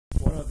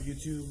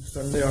YouTube?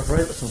 Starting the day off right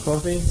with some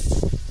coffee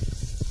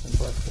and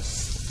breakfast.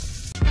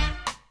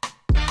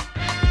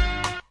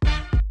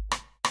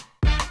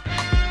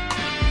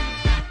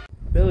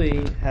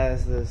 Billy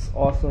has this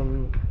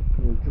awesome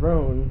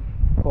drone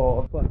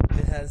called,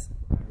 it has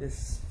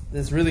this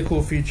really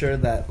cool feature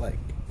that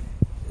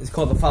it's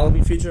called the follow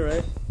me feature,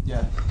 right?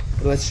 Yeah.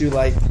 It lets you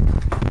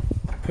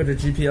put a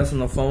GPS on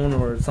the phone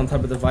or some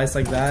type of device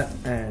like that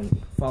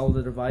and follow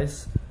the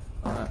device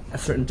a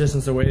certain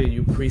distance away that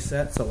you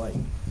preset, so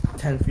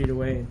 10 feet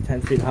away,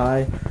 10 feet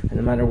high, and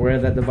no matter where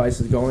that device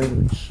is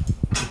going, which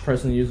the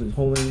person usually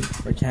holding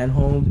or can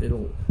hold,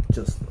 it'll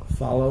just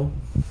follow.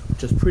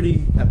 Just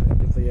pretty epic,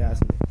 if you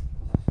ask me.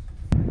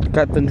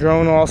 Got the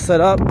drone all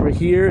set up. We're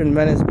here in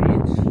Venice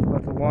Beach,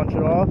 about to launch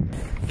it off,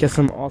 get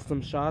some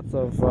awesome shots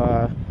of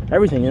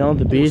everything,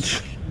 the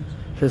beach,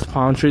 there's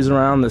palm trees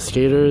around, the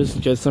skaters,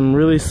 get some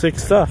really sick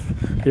stuff.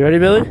 You ready,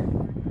 Billy?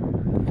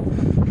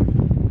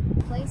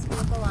 Place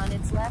vehicle on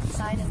its left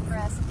side and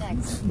press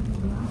X.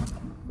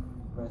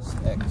 Press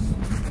X.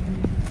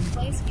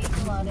 Place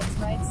vehicle on its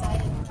right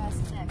side and press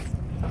X.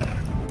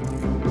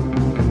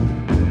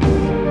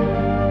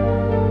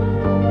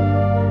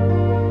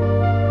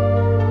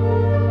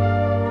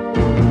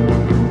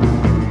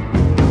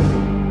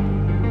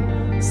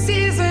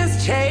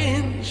 Seasons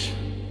change,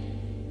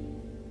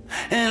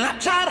 and I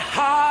tried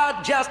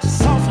hard just to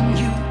soften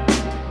you.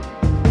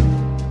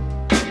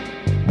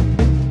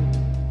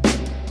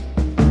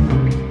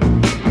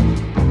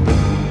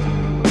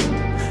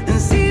 And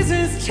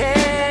seasons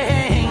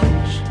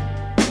change,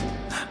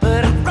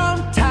 but I'm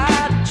grown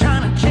tired of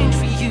trying to change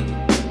for you.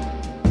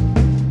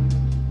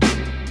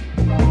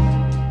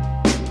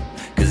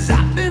 'Cause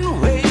I've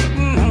been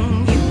waiting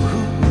on you.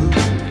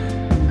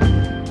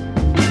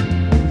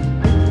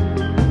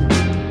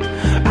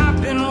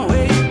 I've been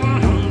waiting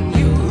on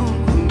you.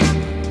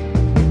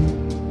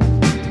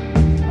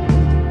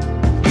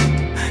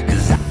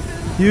 'Cause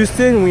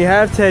Houston, we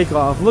have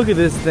takeoff. Look at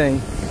this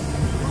thing.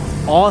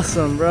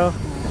 Awesome, bro.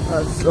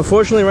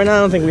 Unfortunately, right now I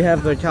don't think we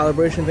have the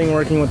calibration thing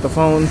working with the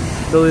phone.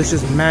 Billy's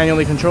just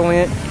manually controlling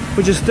it,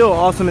 which is still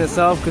awesome in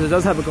itself because it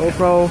does have a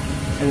GoPro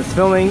and it's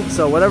filming.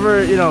 So whatever,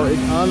 is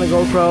on the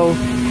GoPro,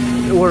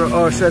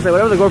 or should I say,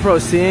 whatever the GoPro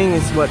is seeing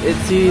is what it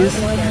sees.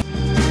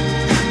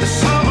 the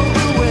summer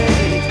will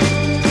wait,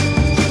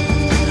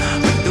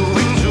 but the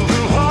winter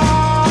will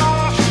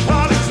wash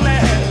what is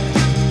left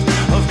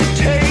of the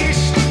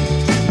taste.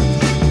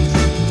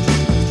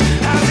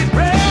 As it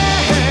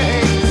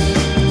rains,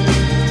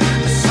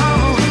 the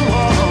summer will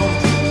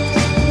warm,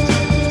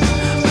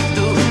 but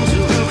the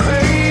winter will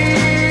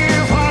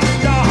crave what is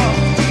dark,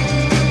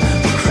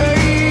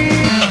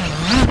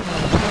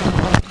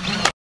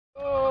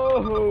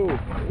 Oh,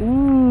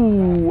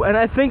 ooh, and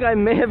I think I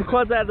may have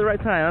caught that at the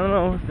right time. I don't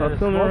know. If I was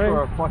filming it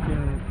right.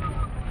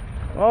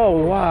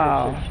 Oh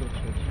wow!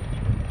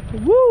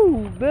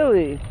 Woo,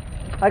 Billy!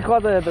 I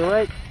caught that at the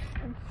right.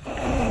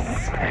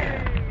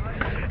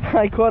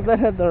 I caught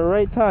that at the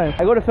right time.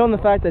 I go to film the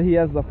fact that he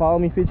has the follow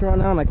me feature on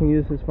now, and I can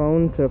use his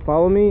phone to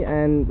follow me.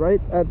 And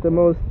right at the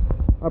most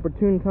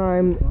opportune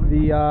time,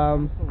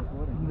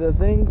 the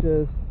thing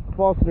just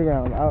falls to the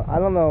ground. I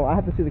don't know. I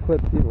have to see the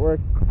clip to see if it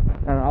works,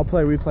 and I'll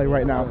play a replay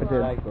right now if it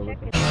did.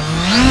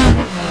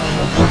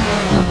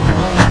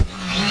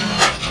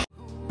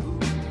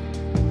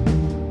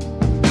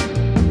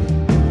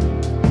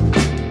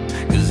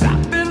 Cause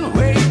I've been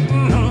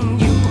waiting on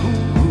you.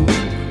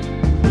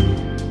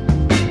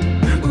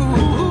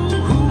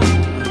 Ooh,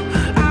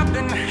 I've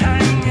been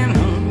hanging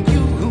on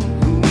you.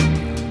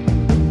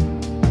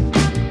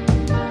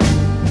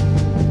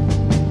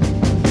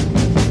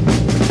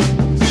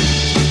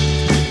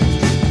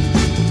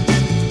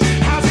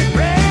 As it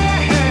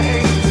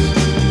rains,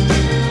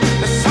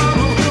 the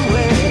summer will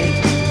wait,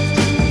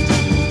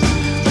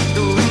 but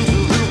the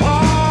winter will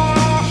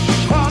wash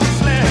what is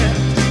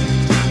left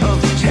of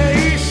the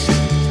taste.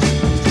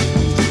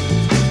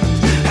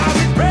 As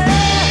it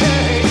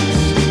rains,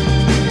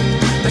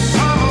 the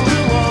summer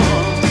will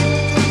warm,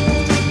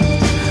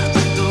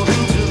 but the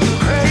winter will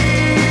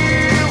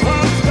crave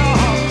what is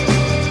dark,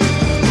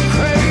 will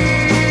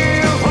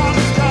crave what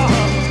is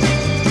dark,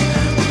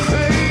 will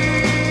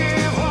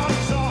crave what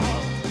is dark.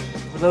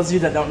 For those of you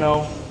that don't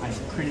know, I'm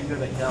pretty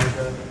good at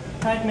Galaga.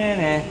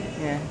 Pac-Man,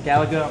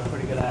 Galaga I'm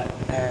pretty good at.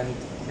 And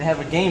they have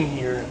a game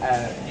here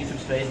at YouTube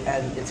Space,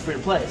 and it's free to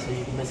play, so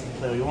you can basically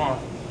play what you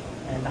want.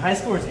 And the high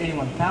score is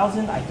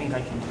 81,000. I think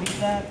I can beat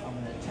that. I'm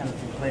going to attempt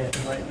to play it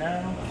right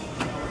now.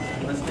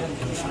 Let's get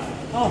into it.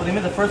 Oh, but they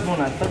made the first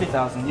one at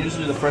 30,000.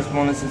 Usually the first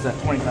bonus is at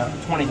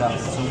 20,000.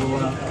 So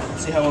we'll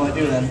see how well I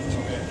do then.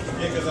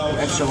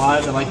 Extra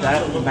lives, I like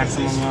that.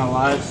 Maximum amount of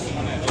lives.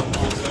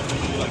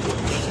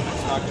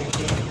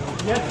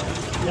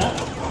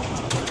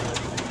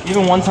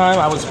 Even one time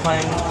I was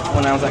playing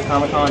when I was at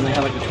Comic-Con and they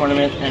had a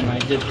tournament and I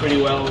did pretty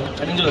well.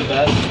 I didn't do the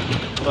best,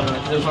 but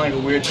it was a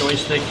weird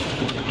joystick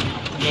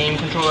game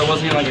controller. It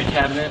wasn't even a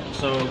cabinet,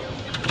 so.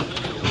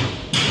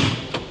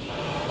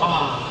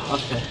 Oh,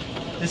 okay.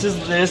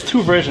 There's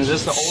two versions. This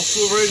is the old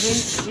school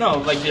version.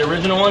 No, the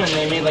original one, and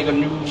they made a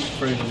new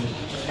version.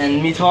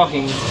 and me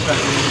talking.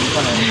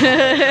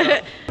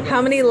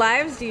 How many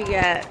lives do you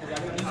get?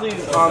 Usually,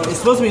 it's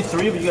supposed to be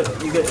 3, but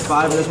you get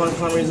 5 in this one for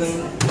some reason.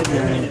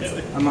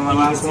 And I'm on my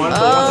last one.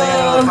 So once I hit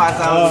another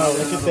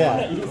 5,000, Look at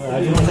that.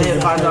 once I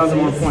hit 5,000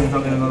 more points,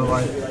 I'll get another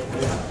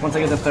life. Once I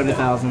get to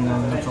 30,000,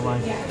 then that's a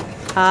life.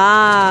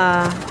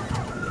 Ah.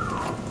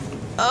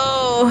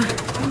 Oh.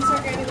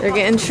 They're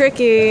getting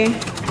tricky.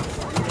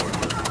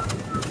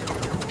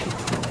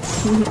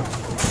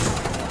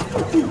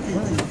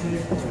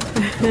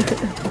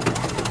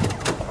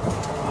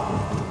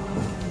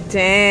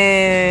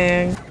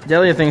 Dang.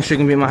 Delia thinks she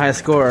can beat my high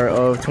score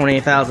of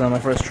 28,000 on my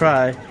first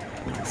try.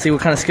 See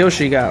what kind of skills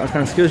she got. What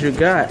kind of skills you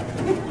got?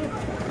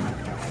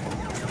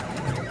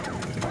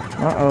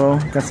 Uh-oh.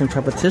 Got some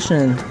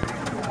competition.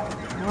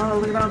 Oh,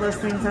 look at all those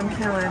things I'm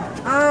killing.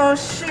 Oh,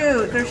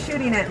 shoot. They're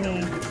shooting at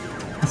me.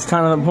 That's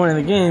kind of the point of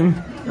the game.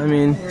 I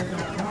mean...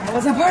 I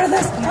wasn't part of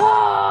this.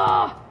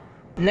 Oh!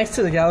 Next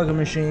to the Galaga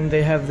machine,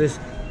 they have this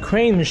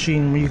crane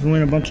machine where you can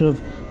win a bunch of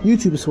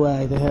YouTube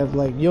swag. They have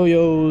like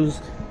yo-yos,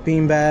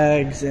 bean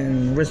bags,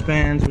 and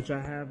wristbands, which I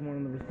have one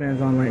of the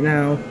wristbands on right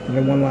now. I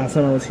got one last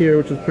time I was here,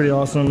 which was pretty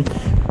awesome.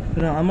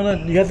 But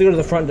you have to go to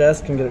the front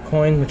desk and get a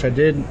coin, which I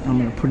did. I'm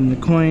gonna put in the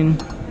coin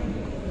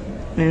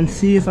and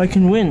see if I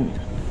can win.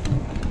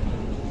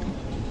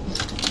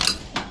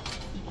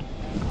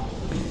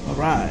 All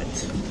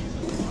right,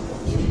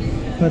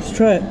 let's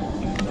try it.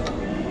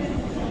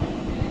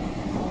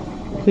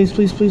 Please,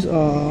 please, please.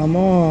 Oh, I'm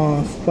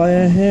off by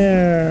a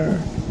hair.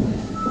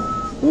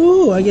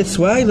 Ooh, I get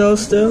swag though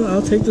still.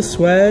 I'll take the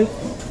swag.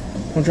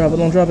 Don't drop it,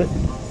 don't drop it.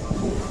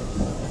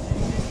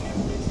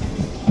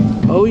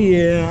 Oh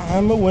yeah,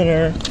 I'm a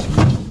winner.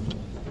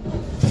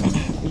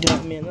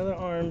 Got me another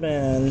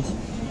armband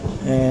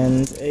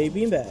and a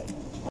beanbag.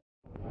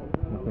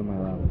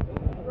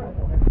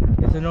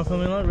 Is there no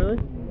filming allowed, really?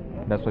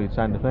 That's what you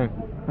signed the thing.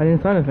 I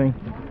didn't sign a thing.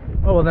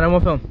 Oh, well then I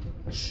won't film.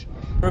 Shh.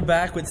 We're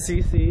back with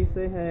CC.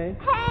 Say hey.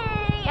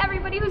 Hey,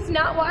 everybody who's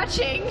not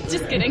watching.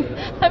 Just kidding.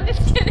 I'm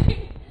just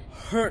kidding.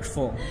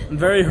 Hurtful.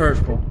 Very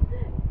hurtful.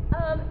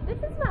 This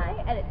is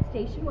my edit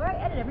station where I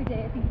edit every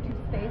day at the YouTube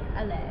Space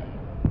LA.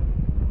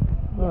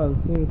 Oh,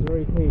 the seems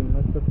very clean.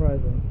 That's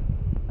surprising.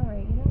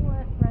 Alright, you know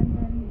what,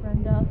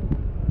 Brenda?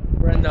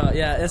 Brenda,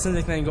 yeah, that's the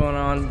nickname going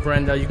on.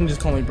 Brenda, you can just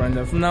call me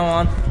Brenda. From now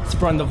on, it's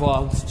Brenda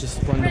Vlogs.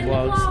 Just Brenda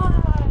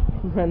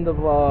Vlogs. Brenda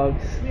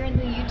Vlogs. We're in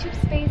the YouTube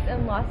Space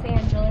in Los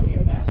Angeles.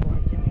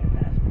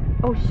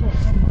 Oh shit.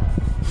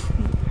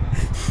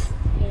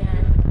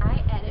 And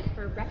I edit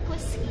for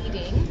Reckless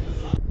Eating.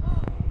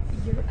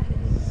 You're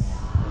editing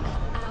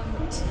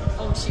out.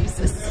 Oh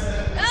Jesus.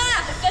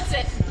 Ah! That's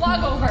it.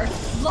 Vlog over.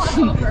 Vlog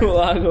over.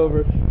 Vlog over.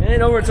 It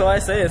ain't over till I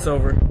say it's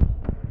over.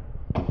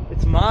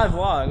 It's my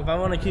vlog. If I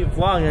want to keep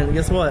vlogging,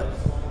 guess what?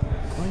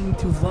 I need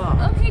to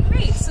vlog. Okay,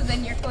 great. So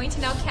then you're going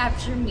to now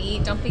capture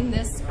me dumping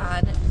this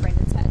on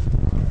Brandon's head.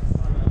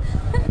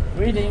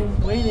 Waiting.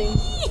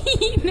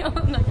 No,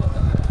 I'm not going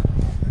to.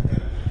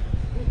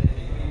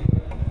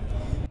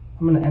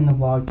 I'm going to end the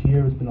vlog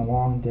here. It's been a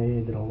long day.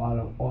 I did a lot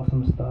of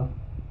awesome stuff.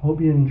 I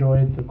hope you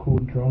enjoyed the cool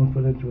drone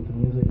footage with the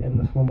music and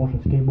the slow motion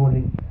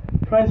skateboarding.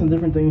 Trying some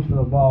different things for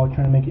the vlog,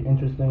 trying to make it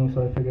interesting,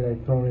 so I figured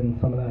I'd throw in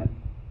some of that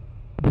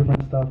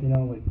different stuff, you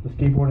know, like the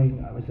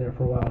skateboarding. I was there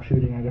for a while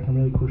shooting. I got some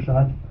really cool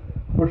shots.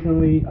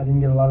 Fortunately, I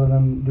didn't get a lot of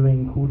them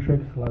doing cool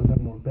tricks. A lot of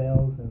them were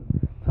bails and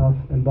tough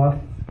and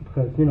busts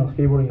because, you know,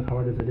 skateboarding is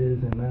hard as it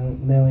is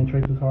and nailing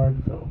tricks is hard,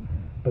 so.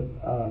 But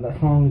that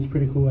song is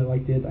pretty cool. I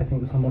liked it. I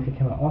think the slow motion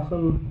came out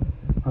awesome.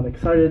 I'm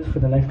excited for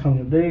the next coming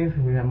of days.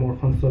 We have more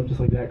fun stuff just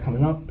like that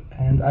coming up.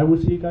 And I will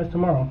see you guys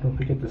tomorrow. Don't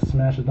forget to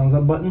smash the thumbs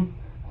up button.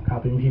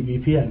 Copy me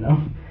VPN,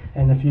 no?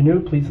 And if you're new,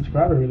 please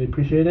subscribe. I really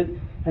appreciate it.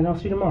 And I'll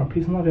see you tomorrow.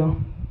 Peace and love, y'all.